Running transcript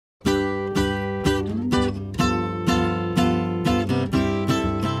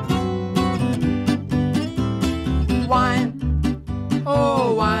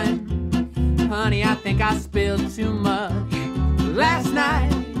think I spilled too much last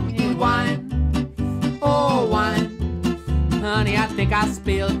night. Wine, oh wine, honey, I think I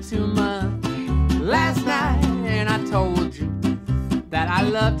spilled too much last night. And I told you that I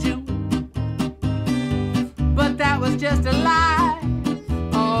loved you, but that was just a lie.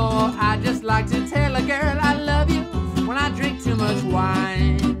 Oh, I just like to tell a girl I love you when I drink too much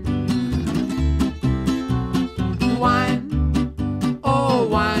wine. Wine, oh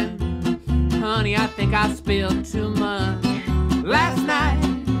wine, honey, I think I spilled too much last night.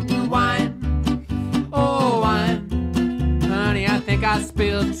 Wine, oh wine, honey, I think I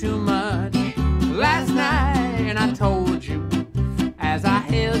spilled too much last night. And I told you as I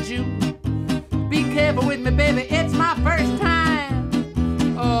held you, be careful with me, baby, it's my first time.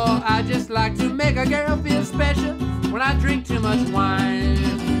 Oh, I just like to make a girl feel special when I drink too much wine.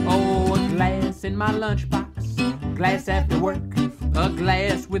 Oh, a glass in my lunchbox, glass after work, a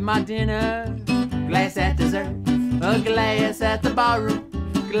glass with my dinner, glass at dessert, a glass at the barroom,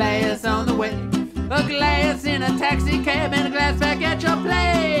 glass on the way, a glass in a taxi cab, and a glass back at your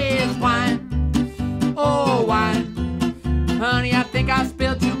place. Wine,